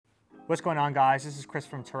What's going on, guys? This is Chris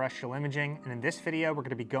from Terrestrial Imaging, and in this video we're going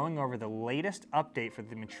to be going over the latest update for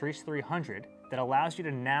the Matrice 300 that allows you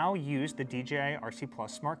to now use the DJI RC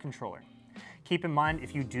Plus Smart Controller. Keep in mind,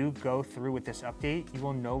 if you do go through with this update, you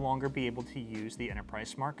will no longer be able to use the Enterprise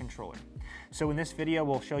Smart Controller. So in this video,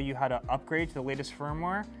 we'll show you how to upgrade to the latest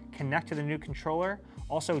firmware, connect to the new controller,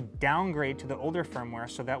 also downgrade to the older firmware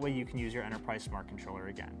so that way you can use your Enterprise Smart Controller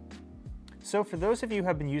again. So for those of you who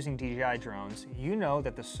have been using DJI drones, you know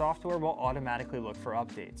that the software will automatically look for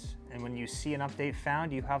updates. And when you see an update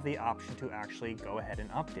found, you have the option to actually go ahead and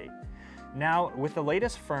update. Now, with the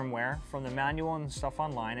latest firmware from the manual and stuff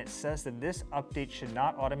online, it says that this update should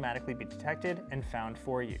not automatically be detected and found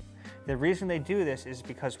for you. The reason they do this is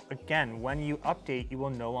because, again, when you update, you will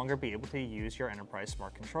no longer be able to use your Enterprise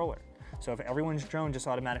Smart Controller. So if everyone's drone just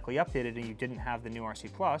automatically updated and you didn't have the new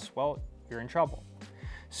RC Plus, well, you're in trouble.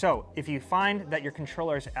 So if you find that your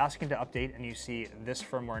controller is asking to update and you see this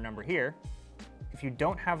firmware number here, if you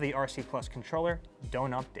don't have the RC Plus controller,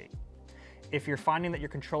 don't update. If you're finding that your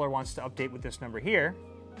controller wants to update with this number here,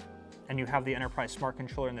 and you have the Enterprise Smart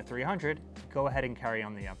Controller in the 300, go ahead and carry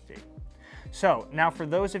on the update. So now for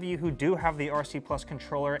those of you who do have the RC Plus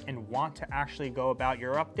controller and want to actually go about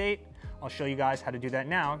your update, I'll show you guys how to do that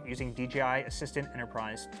now using DJI Assistant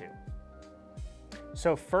Enterprise 2.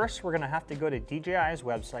 So first, we're going to have to go to DJI's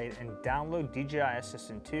website and download DJI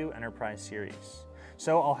Assistant 2 Enterprise Series.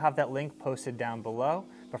 So I'll have that link posted down below,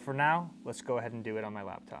 but for now, let's go ahead and do it on my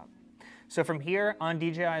laptop. So from here on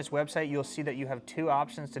DJI's website, you'll see that you have two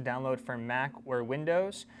options to download for Mac or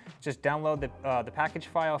Windows. Just download the package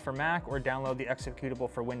file for Mac or download the executable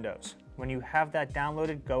for Windows. When you have that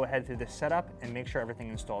downloaded, go ahead through the setup and make sure everything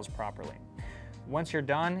installs properly. Once you're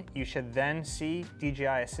done, you should then see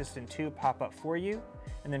DJI Assistant 2 pop up for you.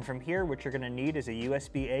 And then from here, what you're going to need is a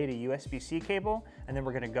USB-A to USB-C cable, and then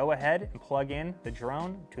we're going to go ahead and plug in the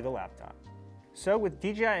drone to the laptop. So with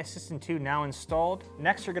DJI Assistant 2 now installed,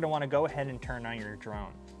 next you're going to want to go ahead and turn on your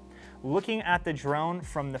drone. Looking at the drone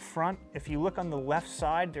from the front, if you look on the left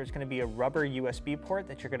side, there's going to be a rubber USB port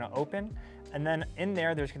that you're going to open, and then in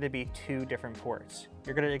there's going to be two different ports.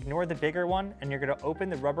 You're going to ignore the bigger one, and you're going to open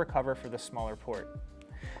the rubber cover for the smaller port.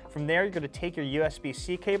 From there, you're going to take your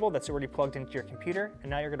USB-C cable that's already plugged into your computer, and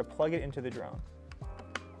now you're going to plug it into the drone.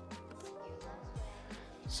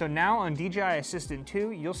 So now on DJI Assistant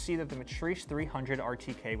 2, you'll see that the Matrice 300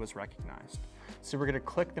 RTK was recognized. So we're going to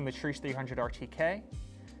click the Matrice 300 RTK,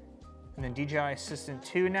 and then DJI Assistant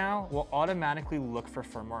 2 now will automatically look for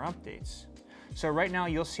firmware updates. So right now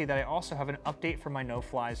you'll see that I also have an update for my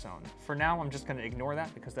no-fly zone. For now, I'm just going to ignore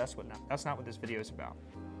that because that's not what this video is about.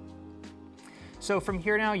 So from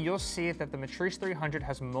here now, you'll see that the Matrice 300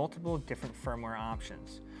 has multiple different firmware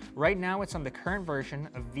options. Right now, it's on the current version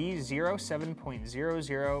of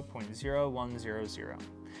v07.00.0100.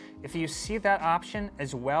 If you see that option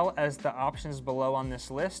as well as the options below on this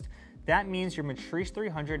list, that means your Matrice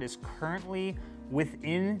 300 is currently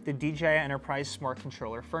within the DJI Enterprise Smart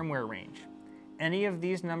Controller firmware range. Any of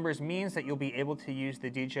these numbers means that you'll be able to use the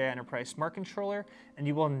DJI Enterprise Smart Controller, and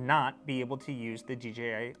you will not be able to use the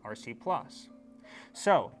DJI RC Plus.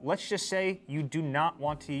 So let's just say you do not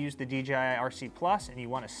want to use the DJI RC Plus and you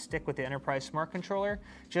want to stick with the Enterprise Smart Controller.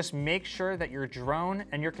 Just make sure that your drone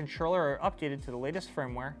and your controller are updated to the latest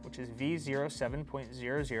firmware, which is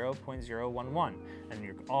v07.00.011, and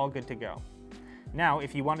you're all good to go. Now,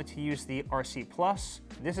 if you wanted to use the RC Plus,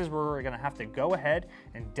 this is where we're going to have to go ahead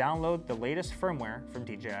and download the latest firmware from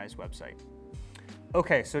DJI's website.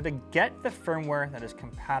 Okay, so to get the firmware that is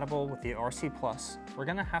compatible with the RC Plus, we're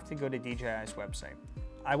going to have to go to DJI's website.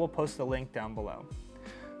 I will post the link down below.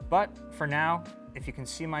 But for now, if you can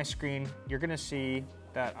see my screen, you're going to see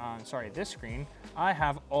that on, this screen, I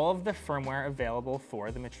have all of the firmware available for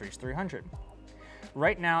the Matrice 300.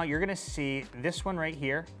 Right now, you're going to see this one right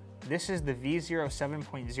here. This is the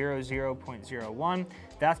v07.00.01.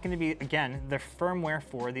 That's going to be, again, the firmware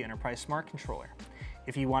for the Enterprise Smart Controller.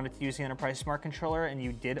 If you wanted to use the Enterprise Smart Controller and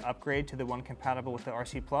you did upgrade to the one compatible with the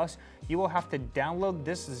RC Plus, you will have to download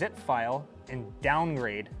this zip file and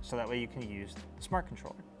downgrade so that way you can use the Smart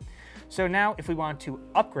Controller. So now if we want to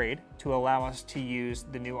upgrade to allow us to use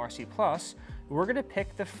the new RC Plus, we're going to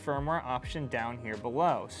pick the firmware option down here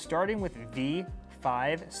below, starting with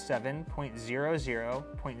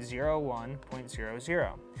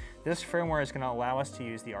v57.00.01.00. This firmware is going to allow us to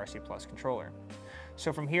use the RC Plus controller.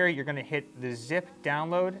 So from here, you're going to hit the zip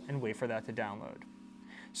download and wait for that to download.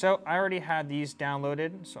 So I already had these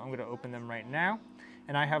downloaded, so I'm going to open them right now.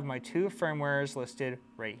 And I have my two firmwares listed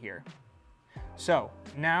right here. So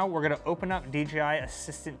now we're going to open up DJI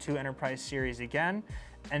Assistant 2 Enterprise Series again,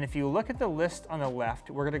 And if you look at the list on the left,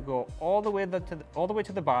 we're going to go all the way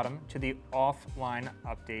to the bottom to the offline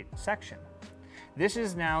update section. This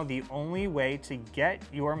is now the only way to get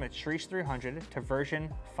your Matrice 300 to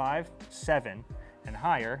version 5.7 and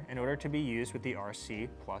higher in order to be used with the RC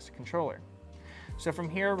Plus controller. So from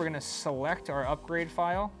here, we're going to select our upgrade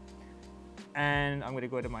file, and I'm going to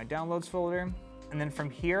go to my downloads folder. And then from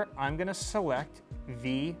here, I'm going to select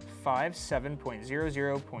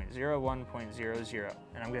v57.00.01.00,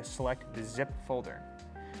 and I'm going to select the zip folder.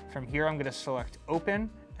 From here, I'm going to select open,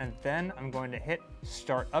 and then I'm going to hit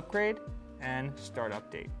start upgrade and start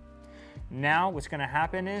update. Now what's going to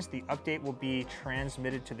happen is the update will be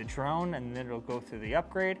transmitted to the drone, and then it'll go through the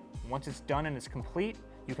upgrade. Once it's done and it's complete,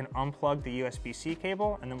 you can unplug the USB-C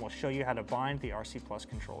cable, and then we'll show you how to bind the RC Plus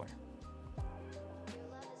controller.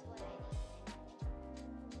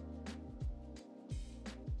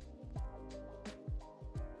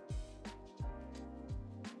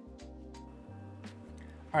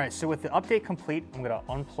 All right, so with the update complete, I'm going to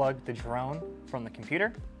unplug the drone from the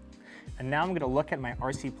computer. And now I'm going to look at my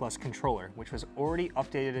RC Plus controller, which was already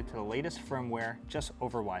updated to the latest firmware just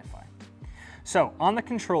over Wi-Fi. So on the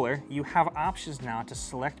controller, you have options now to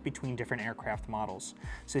select between different aircraft models.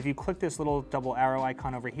 So if you click this little double arrow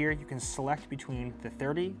icon over here, you can select between the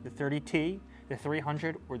 30, the 30T, the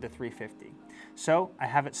 300, or the 350. So I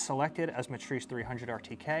have it selected as Matrice 300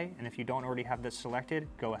 RTK, and if you don't already have this selected,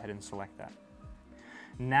 go ahead and select that.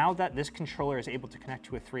 Now that this controller is able to connect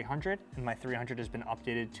to a 300, and my 300 has been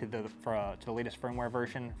updated to the latest firmware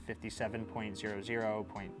version,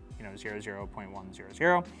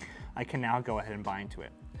 57.00.00.100, I can now go ahead and bind to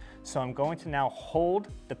it. So I'm going to now hold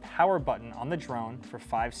the power button on the drone for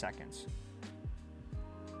 5 seconds.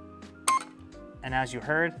 And as you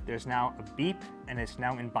heard, there's now a beep, and it's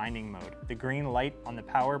now in binding mode. The green light on the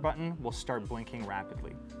power button will start blinking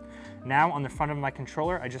rapidly. Now on the front of my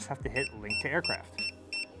controller, I just have to hit link to aircraft.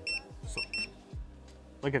 So,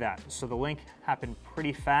 look at that. So the link happened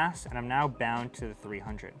pretty fast, and I'm now bound to the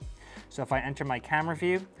 300. So if I enter my camera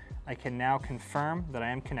view, I can now confirm that I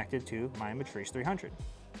am connected to my Matrice 300.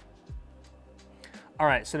 All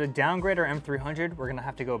right, so to downgrade our M300, we're gonna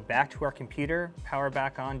have to go back to our computer, power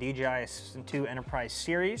back on DJI Assistant 2 Enterprise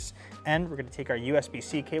Series, and we're gonna take our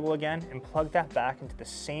USB-C cable again and plug that back into the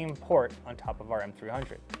same port on top of our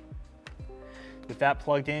M300. With that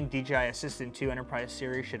plugged in, DJI Assistant 2 Enterprise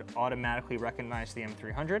Series should automatically recognize the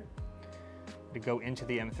M300. To go into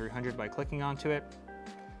the M300 by clicking onto it.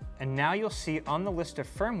 And now you'll see on the list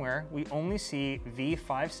of firmware, we only see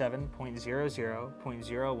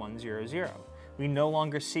v57.00.0100. We no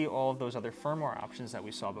longer see all of those other firmware options that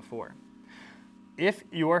we saw before. If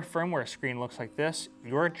your firmware screen looks like this,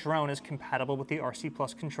 your drone is compatible with the RC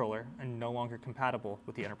Plus controller and no longer compatible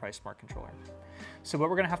with the Enterprise Smart Controller. So what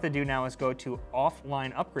we're gonna have to do now is go to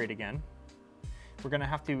offline upgrade again. We're gonna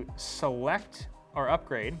have to select our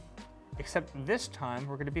upgrade, except this time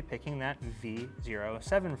we're gonna be picking that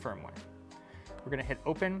V07 firmware. We're gonna hit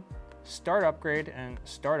open, start upgrade, and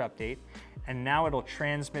start update, and now it'll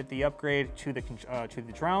transmit the upgrade to the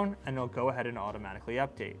drone, and it'll go ahead and automatically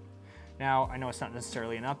update. Now, I know it's not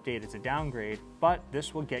necessarily an update, it's a downgrade, but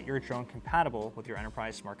this will get your drone compatible with your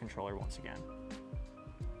Enterprise Smart Controller once again.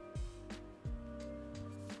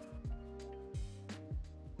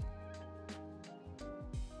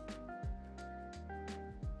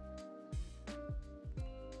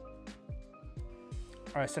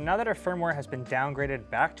 All right, so now that our firmware has been downgraded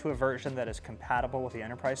back to a version that is compatible with the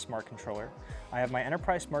Enterprise Smart Controller, I have my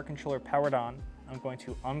Enterprise Smart Controller powered on. I'm going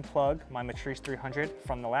to unplug my Matrice 300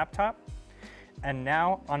 from the laptop. And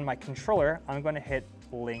now on my controller, I'm going to hit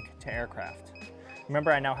link to aircraft.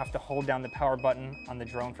 Remember, I now have to hold down the power button on the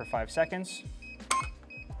drone for 5 seconds.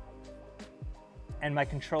 And my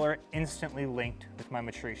controller instantly linked with my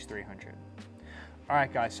Matrice 300. All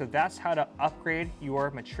right, guys, so that's how to upgrade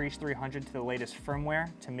your Matrice 300 to the latest firmware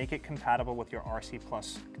to make it compatible with your RC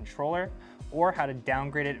Plus controller, or how to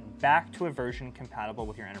downgrade it back to a version compatible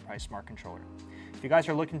with your Enterprise Smart Controller. If you guys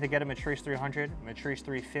are looking to get a Matrice 300, Matrice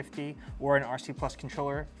 350, or an RC Plus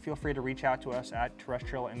controller, feel free to reach out to us at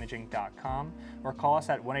terrestrialimaging.com or call us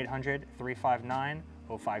at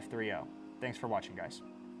 1-800-359-0530. Thanks for watching, guys.